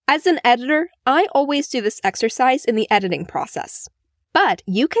As an editor, I always do this exercise in the editing process. But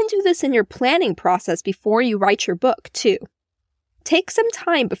you can do this in your planning process before you write your book, too. Take some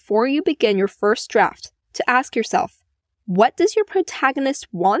time before you begin your first draft to ask yourself, what does your protagonist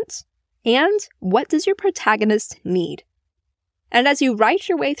want? And what does your protagonist need? And as you write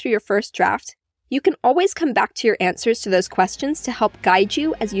your way through your first draft, you can always come back to your answers to those questions to help guide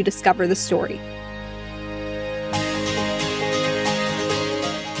you as you discover the story.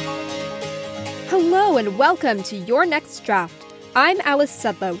 Hello and welcome to Your Next Draft. I'm Alice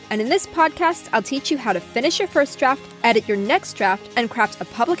Sudlow, and in this podcast, I'll teach you how to finish your first draft, edit your next draft, and craft a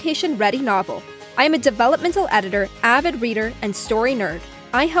publication-ready novel. I am a developmental editor, avid reader, and story nerd.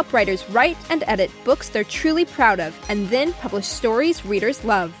 I help writers write and edit books they're truly proud of, and then publish stories readers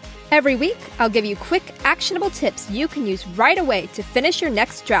love. Every week, I'll give you quick, actionable tips you can use right away to finish your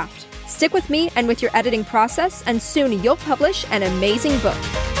next draft. Stick with me and with your editing process, and soon you'll publish an amazing book.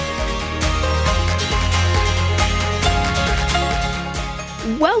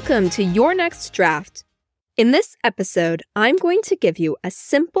 Welcome to Your Next Draft. In this episode, I'm going to give you a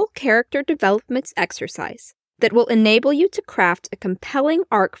simple character development exercise that will enable you to craft a compelling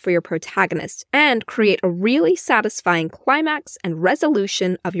arc for your protagonist and create a really satisfying climax and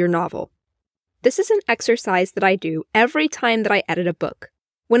resolution of your novel. This is an exercise that I do every time that I edit a book.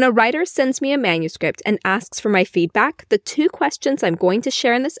 When a writer sends me a manuscript and asks for my feedback, the two questions I'm going to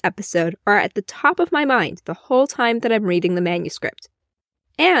share in this episode are at the top of my mind the whole time that I'm reading the manuscript.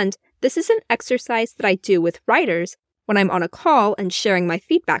 And this is an exercise that I do with writers when I'm on a call and sharing my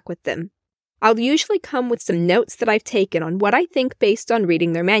feedback with them. I'll usually come with some notes that I've taken on what I think based on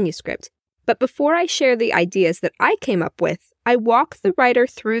reading their manuscript. But before I share the ideas that I came up with, I walk the writer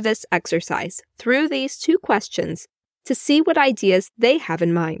through this exercise, through these two questions, to see what ideas they have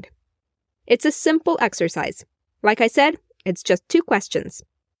in mind. It's a simple exercise. Like I said, it's just two questions.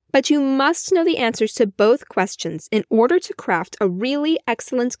 But you must know the answers to both questions in order to craft a really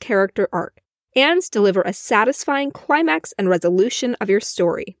excellent character arc and deliver a satisfying climax and resolution of your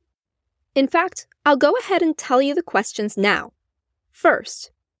story. In fact, I'll go ahead and tell you the questions now.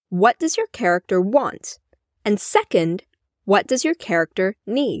 First, what does your character want? And second, what does your character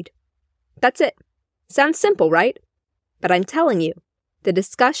need? That's it. Sounds simple, right? But I'm telling you, the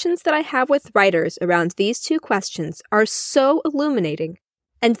discussions that I have with writers around these two questions are so illuminating,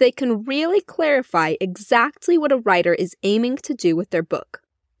 and they can really clarify exactly what a writer is aiming to do with their book.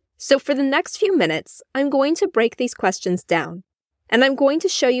 So for the next few minutes, I'm going to break these questions down. And I'm going to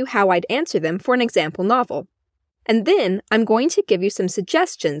show you how I'd answer them for an example novel. And then I'm going to give you some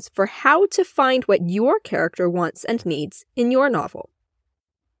suggestions for how to find what your character wants and needs in your novel.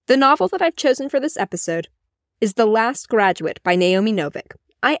 The novel that I've chosen for this episode is The Last Graduate by Naomi Novik.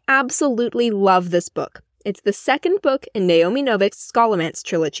 I absolutely love this book. It's the second book in Naomi Novik's Scholomance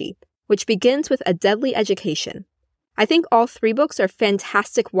trilogy, which begins with A Deadly Education. I think all three books are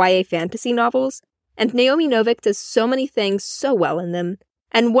fantastic YA fantasy novels, and Naomi Novik does so many things so well in them,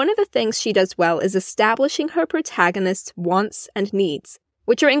 and one of the things she does well is establishing her protagonist's wants and needs,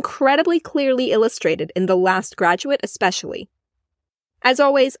 which are incredibly clearly illustrated in The Last Graduate especially. As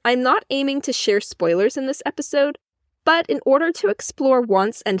always, I'm not aiming to share spoilers in this episode, but in order to explore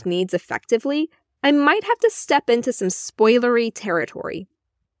wants and needs effectively, I might have to step into some spoilery territory.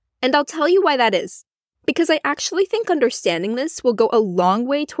 And I'll tell you why that is, because I actually think understanding this will go a long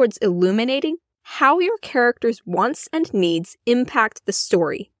way towards illuminating how your character's wants and needs impact the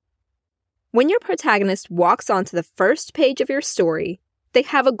story. When your protagonist walks onto the first page of your story, they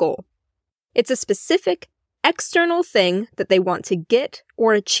have a goal. It's a specific, external thing that they want to get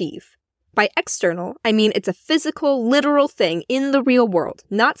or achieve. By external, I mean it's a physical, literal thing in the real world,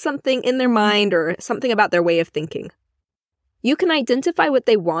 not something in their mind or something about their way of thinking. You can identify what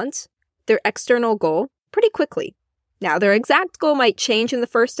they want, their external goal, pretty quickly. Now, their exact goal might change in the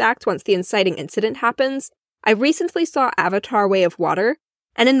first act once the inciting incident happens. I recently saw Avatar: Way of Water,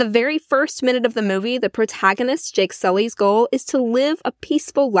 and in the very first minute of the movie, the protagonist, Jake Sully's goal is to live a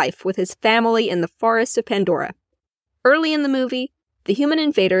peaceful life with his family in the forest of Pandora. Early in the movie, the human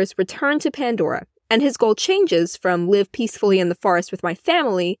invaders return to Pandora, and his goal changes from live peacefully in the forest with my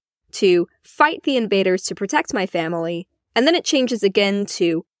family to fight the invaders to protect my family, and then it changes again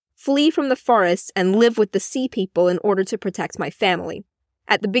to flee from the forest and live with the sea people in order to protect my family.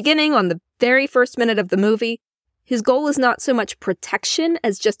 At the beginning, on the very first minute of the movie, his goal is not so much protection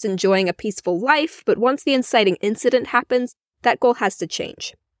as just enjoying a peaceful life, but once the inciting incident happens, that goal has to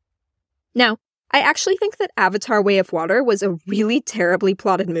change. Now, I actually think that Avatar: Way of Water was a really terribly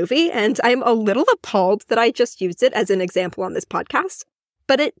plotted movie, and I'm a little appalled that I just used it as an example on this podcast.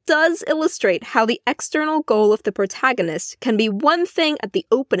 But it does illustrate how the external goal of the protagonist can be one thing at the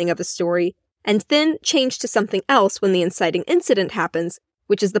opening of a story and then change to something else when the inciting incident happens,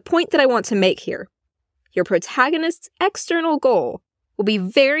 which is the point that I want to make here. Your protagonist's external goal will be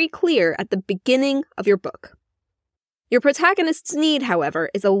very clear at the beginning of your book. Your protagonist's need, however,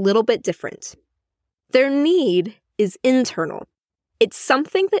 is a little bit different. Their need is internal. It's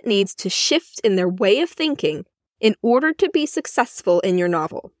something that needs to shift in their way of thinking in order to be successful in your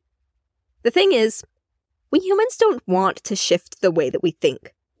novel. The thing is, we humans don't want to shift the way that we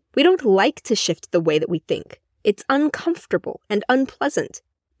think. We don't like to shift the way that we think. It's uncomfortable and unpleasant.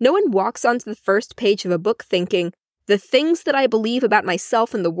 No one walks onto the first page of a book thinking, the things that I believe about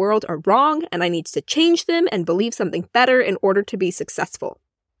myself and the world are wrong, and I need to change them and believe something better in order to be successful.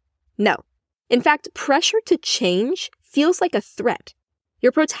 No. In fact, pressure to change feels like a threat.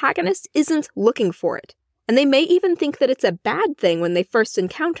 Your protagonist isn't looking for it, and they may even think that it's a bad thing when they first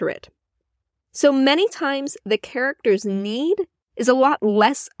encounter it. So many times, the character's need is a lot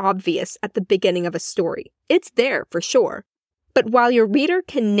less obvious at the beginning of a story. It's there for sure. But while your reader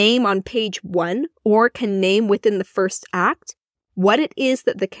can name on page 1 or can name within the first act what it is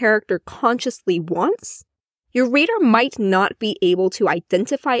that the character consciously wants, your reader might not be able to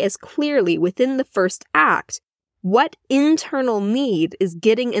identify as clearly within the first act what internal need is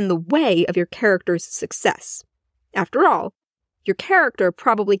getting in the way of your character's success. After all, your character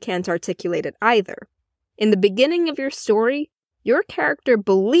probably can't articulate it either. In the beginning of your story, your character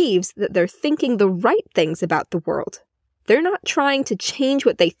believes that they're thinking the right things about the world. They're not trying to change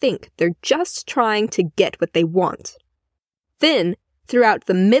what they think, they're just trying to get what they want. Then, throughout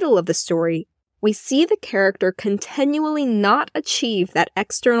the middle of the story, we see the character continually not achieve that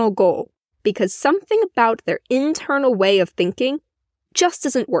external goal because something about their internal way of thinking just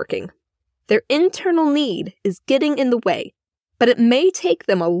isn't working. Their internal need is getting in the way, but it may take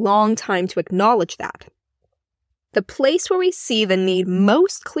them a long time to acknowledge that. The place where we see the need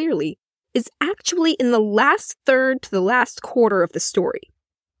most clearly is actually in the last third to the last quarter of the story.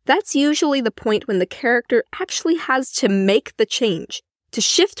 That's usually the point when the character actually has to make the change, to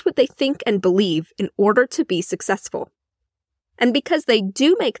shift what they think and believe in order to be successful. And because they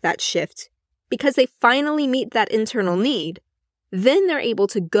do make that shift, because they finally meet that internal need, then they're able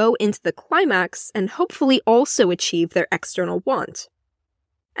to go into the climax and hopefully also achieve their external want.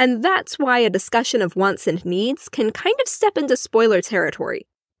 And that's why a discussion of wants and needs can kind of step into spoiler territory,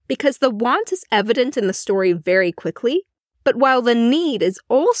 because the want is evident in the story very quickly, but while the need is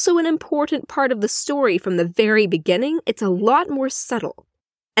also an important part of the story from the very beginning, it's a lot more subtle.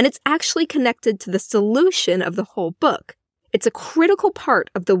 And it's actually connected to the solution of the whole book. It's a critical part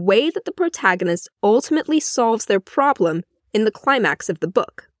of the way that the protagonist ultimately solves their problem in the climax of the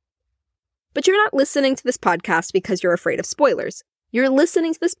book. But you're not listening to this podcast because you're afraid of spoilers. You're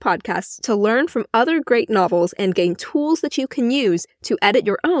listening to this podcast to learn from other great novels and gain tools that you can use to edit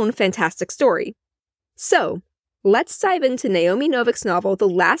your own fantastic story. So, let's dive into Naomi Novik's novel, The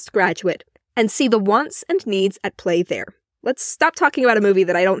Last Graduate, and see the wants and needs at play there. Let's stop talking about a movie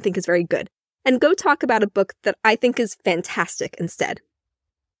that I don't think is very good, and go talk about a book that I think is fantastic instead.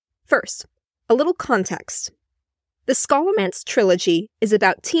 First, a little context. The Scholomance trilogy is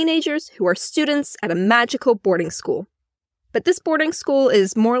about teenagers who are students at a magical boarding school. But this boarding school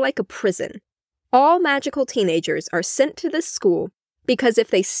is more like a prison. All magical teenagers are sent to this school because if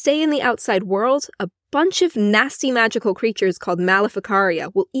they stay in the outside world, a bunch of nasty magical creatures called Maleficaria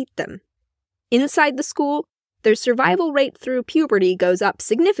will eat them. Inside the school, their survival rate through puberty goes up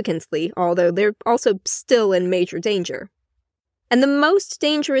significantly, although they're also still in major danger. And the most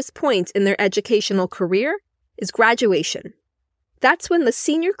dangerous point in their educational career is graduation. That's when the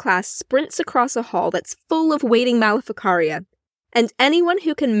senior class sprints across a hall that's full of waiting Maleficaria, and anyone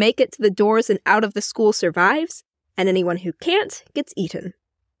who can make it to the doors and out of the school survives, and anyone who can't gets eaten.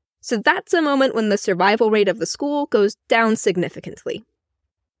 So that's a moment when the survival rate of the school goes down significantly.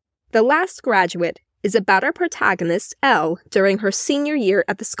 The Last Graduate is about our protagonist, Elle, during her senior year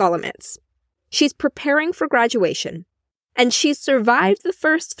at the Scholomance. She's preparing for graduation, and she's survived the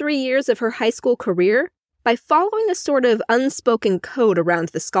first 3 years of her high school career by following a sort of unspoken code around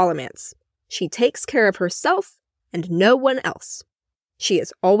the Scholomance. She takes care of herself and no one else. She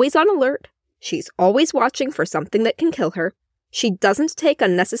is always on alert, she's always watching for something that can kill her, she doesn't take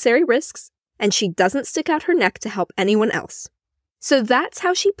unnecessary risks, and she doesn't stick out her neck to help anyone else. So that's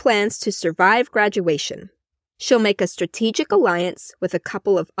how she plans to survive graduation. She'll make a strategic alliance with a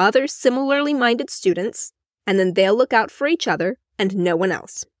couple of other similarly minded students, and then they'll look out for each other and no one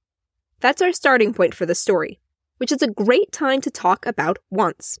else. That's our starting point for the story, which is a great time to talk about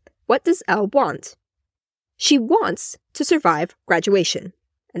wants. What does Elle want? She wants to survive graduation.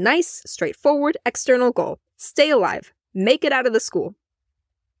 a nice, straightforward external goal. Stay alive. Make it out of the school.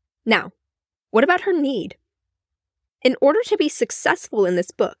 Now, what about her need? In order to be successful in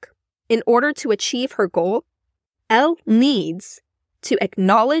this book, in order to achieve her goal, Elle needs to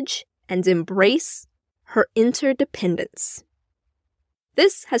acknowledge and embrace her interdependence.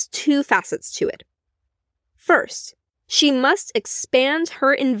 This has two facets to it. First, she must expand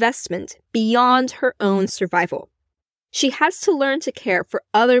her investment beyond her own survival. She has to learn to care for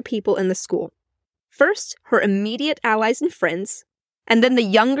other people in the school. First, her immediate allies and friends, and then the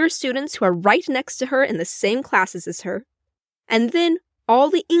younger students who are right next to her in the same classes as her, and then all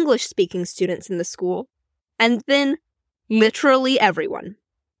the English-speaking students in the school, and then literally everyone.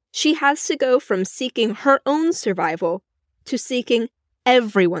 She has to go from seeking her own survival to seeking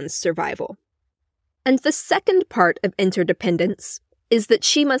everyone's survival. And the second part of interdependence is that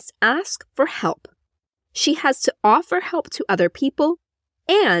she must ask for help. She has to offer help to other people,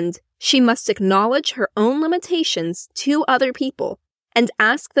 and she must acknowledge her own limitations to other people and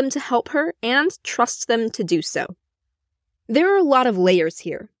ask them to help her and trust them to do so. There are a lot of layers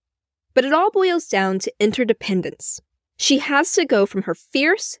here, but it all boils down to interdependence. She has to go from her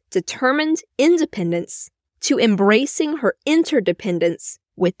fierce, determined independence to embracing her interdependence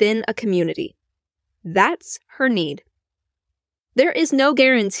within a community. That's her need. There is no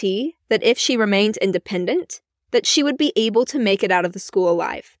guarantee that if she remained independent, that she would be able to make it out of the school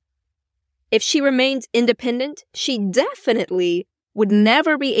alive. If she remained independent, she definitely would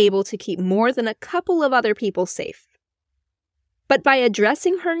never be able to keep more than a couple of other people safe. But by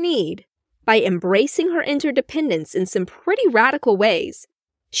addressing her need, by embracing her interdependence in some pretty radical ways,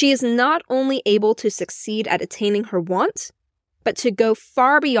 she is not only able to succeed at attaining her want, but to go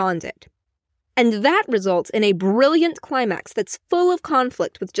far beyond it. And that results in a brilliant climax that's full of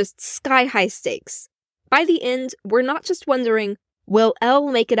conflict with just sky-high stakes. By the end, we're not just wondering, will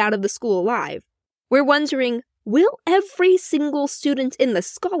Elle make it out of the school alive? We're wondering, will every single student in the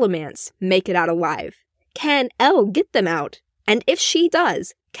Scholomance make it out alive? Can Elle get them out? And if she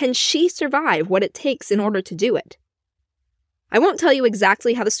does, can she survive what it takes in order to do it? I won't tell you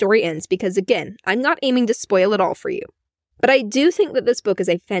exactly how the story ends because, again, I'm not aiming to spoil it all for you. But I do think that this book is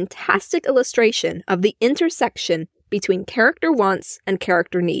a fantastic illustration of the intersection between character wants and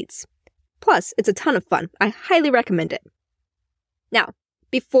character needs. Plus, it's a ton of fun. I highly recommend it. Now,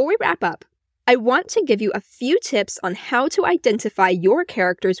 before we wrap up, I want to give you a few tips on how to identify your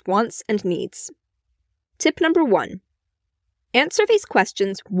character's wants and needs. Tip number 1. Answer these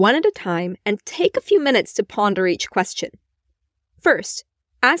questions one at a time and take a few minutes to ponder each question. First,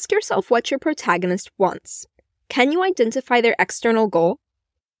 ask yourself what your protagonist wants. Can you identify their external goal?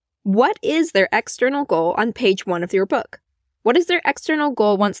 What is their external goal on page 1 of your book? What is their external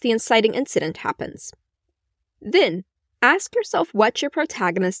goal once the inciting incident happens? Then, ask yourself what your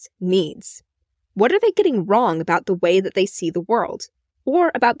protagonist needs. What are they getting wrong about the way that they see the world?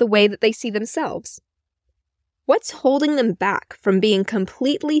 Or about the way that they see themselves? What's holding them back from being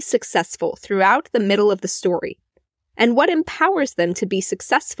completely successful throughout the middle of the story? And what empowers them to be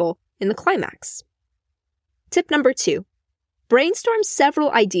successful in the climax? Tip number 2. Brainstorm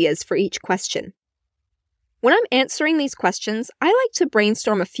several ideas for each question. When I'm answering these questions, I like to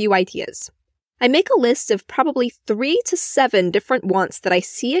brainstorm a few ideas. I make a list of probably 3 to 7 different wants that I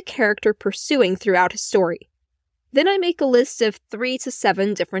see a character pursuing throughout a story. Then I make a list of 3 to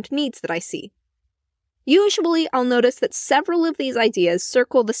 7 different needs that I see. Usually, I'll notice that several of these ideas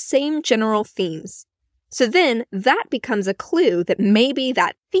circle the same general themes. So then, that becomes a clue that maybe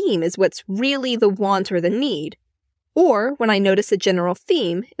that theme is what's really the want or the need. Or, when I notice a general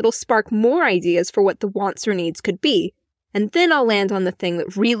theme, it'll spark more ideas for what the wants or needs could be, and then I'll land on the thing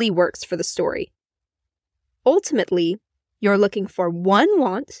that really works for the story. Ultimately, you're looking for one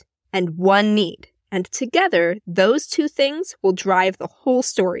want and one need, and together, those two things will drive the whole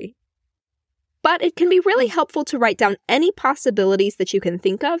story. But it can be really helpful to write down any possibilities that you can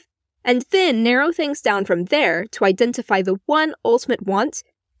think of, and then narrow things down from there to identify the one ultimate want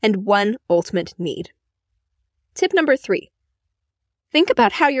and one ultimate need. Tip number 3. Think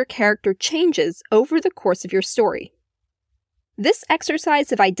about how your character changes over the course of your story. This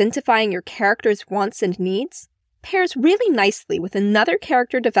exercise of identifying your character's wants and needs pairs really nicely with another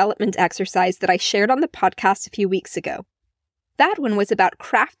character development exercise that I shared on the podcast a few weeks ago. That one was about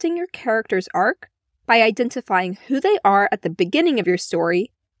crafting your character's arc by identifying who they are at the beginning of your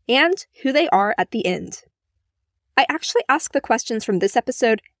story and who they are at the end. I actually ask the questions from this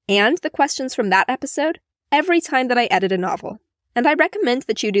episode and the questions from that episode every time that I edit a novel, and I recommend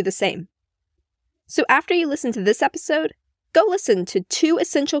that you do the same. So after you listen to this episode, go listen to 2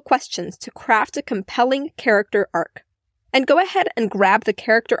 essential questions to craft a compelling character arc. And go ahead and grab the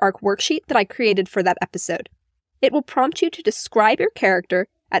character arc worksheet that I created for that episode. It will prompt you to describe your character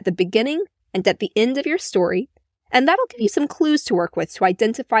at the beginning and at the end of your story, and that'll give you some clues to work with to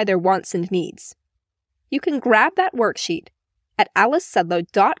identify their wants and needs. You can grab that worksheet at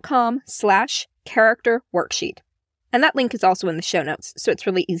alicesudlow.com/character worksheet. And that link is also in the show notes, so it's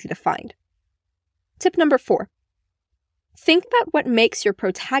really easy to find. Tip number 4. Think about what makes your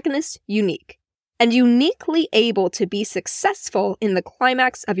protagonist unique and uniquely able to be successful in the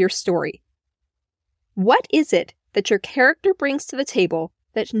climax of your story. What is it that your character brings to the table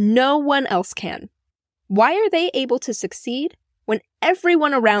that no one else can? Why are they able to succeed when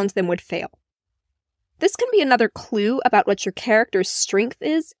everyone around them would fail? This can be another clue about what your character's strength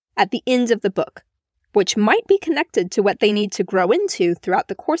is at the end of the book, which might be connected to what they need to grow into throughout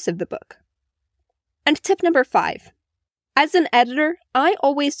the course of the book. And tip number 5. As an editor, I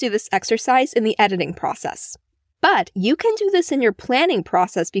always do this exercise in the editing process. But you can do this in your planning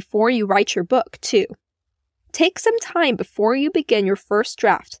process before you write your book, too. Take some time before you begin your first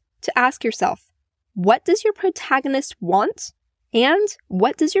draft to ask yourself, what does your protagonist want? And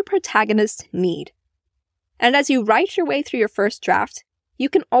what does your protagonist need? And as you write your way through your first draft, you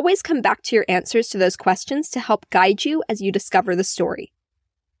can always come back to your answers to those questions to help guide you as you discover the story.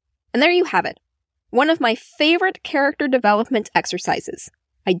 And there you have it. One of my favorite character development exercises,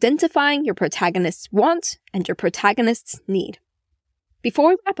 identifying your protagonist's want and your protagonist's need. Before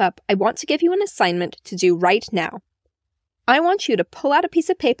we wrap up, I want to give you an assignment to do right now. I want you to pull out a piece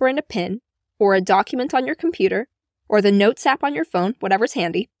of paper and a pen, or a document on your computer, or the Notes app on your phone, whatever's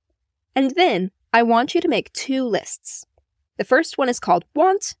handy, and then I want you to make 2 lists. The first one is called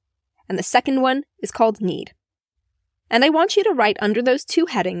want, and the second one is called need. And I want you to write under those 2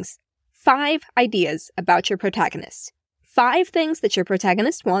 headings 5 ideas about your protagonist. 5 things that your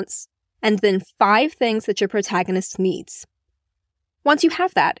protagonist wants, and then 5 things that your protagonist needs. Once you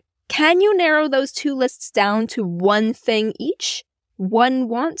have that, can you narrow those 2 lists down to 1 thing each? 1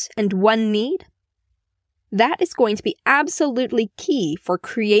 want and 1 need? That is going to be absolutely key for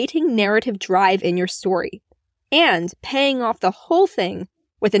creating narrative drive in your story and paying off the whole thing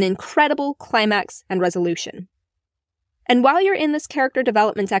with an incredible climax and resolution. And while you're in this character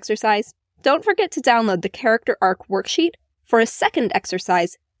development exercise, don't forget to download the character arc worksheet for a second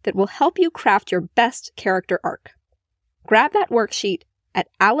exercise that will help you craft your best character arc. Grab that worksheet at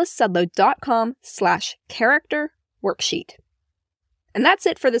alicesudlow.com/character worksheet. And that's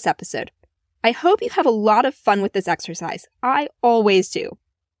it for this episode. I hope you have a lot of fun with this exercise. I always do.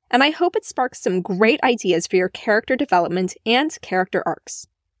 And I hope it sparks some great ideas for your character development and character arcs.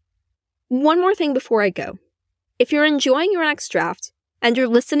 One more thing before I go. If you're enjoying your next draft and you're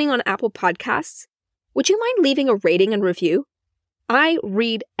listening on Apple Podcasts, would you mind leaving a rating and review? I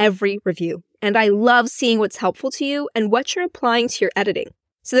read every review, and I love seeing what's helpful to you and what you're applying to your editing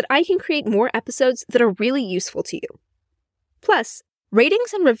so that I can create more episodes that are really useful to you. Plus,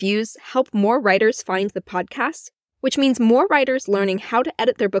 ratings and reviews help more writers find the podcast, which means more writers learning how to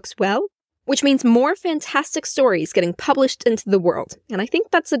edit their books well, which means more fantastic stories getting published into the world, and I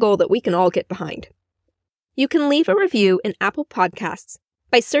think that's a goal that we can all get behind. You can leave a review in Apple Podcasts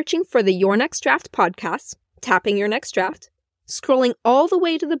by searching for the Your Next Draft podcast, tapping Your Next Draft, scrolling all the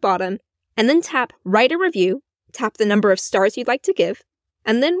way to the bottom, and then tap Write a Review, tap the number of stars you'd like to give,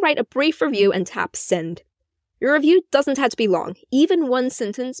 and then write a brief review and tap Send. Your review doesn't have to be long. Even 1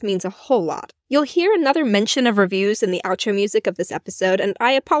 sentence means a whole lot. You'll hear another mention of reviews in the outro music of this episode, and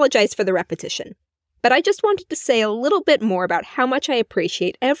I apologize for the repetition. But I just wanted to say a little bit more about how much I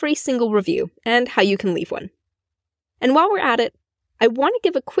appreciate every single review and how you can leave one. And while we're at it, I want to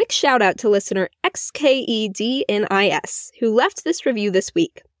give a quick shout out to listener XKEDNIS, who left this review this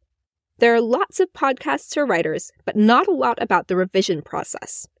week. There are lots of podcasts for writers, but not a lot about the revision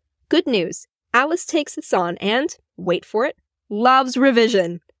process. Good news. Alice takes this on and, wait for it, loves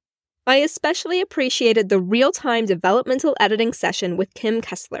revision. I especially appreciated the real-time developmental editing session with Kim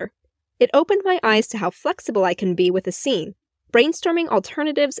Kessler. It opened my eyes to how flexible I can be with a scene, brainstorming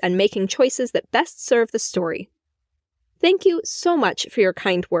alternatives and making choices that best serve the story. Thank you so much for your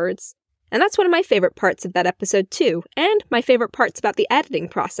kind words. And that's one of my favorite parts of that episode too, and my favorite parts about the editing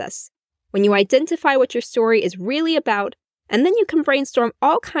process. When you identify what your story is really about, and then you can brainstorm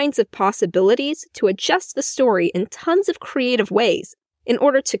all kinds of possibilities to adjust the story in tons of creative ways in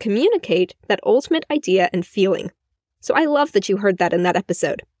order to communicate that ultimate idea and feeling. So I love that you heard that in that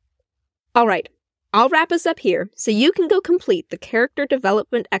episode. All right, I'll wrap us up here so you can go complete the character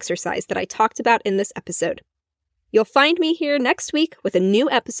development exercise that I talked about in this episode. You'll find me here next week with a new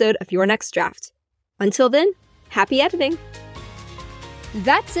episode of Your Next Draft. Until then, happy editing!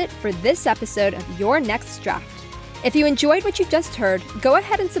 That's it for this episode of Your Next Draft. If you enjoyed what you've just heard, go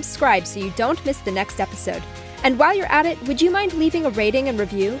ahead and subscribe so you don't miss the next episode. And while you're at it, would you mind leaving a rating and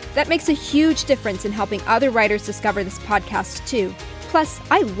review? That makes a huge difference in helping other writers discover this podcast too. Plus,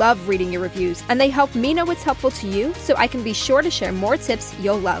 I love reading your reviews, and they help me know what's helpful to you so I can be sure to share more tips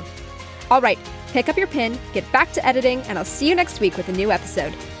you'll love. All right, pick up your pen, get back to editing, and I'll see you next week with a new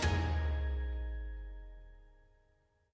episode.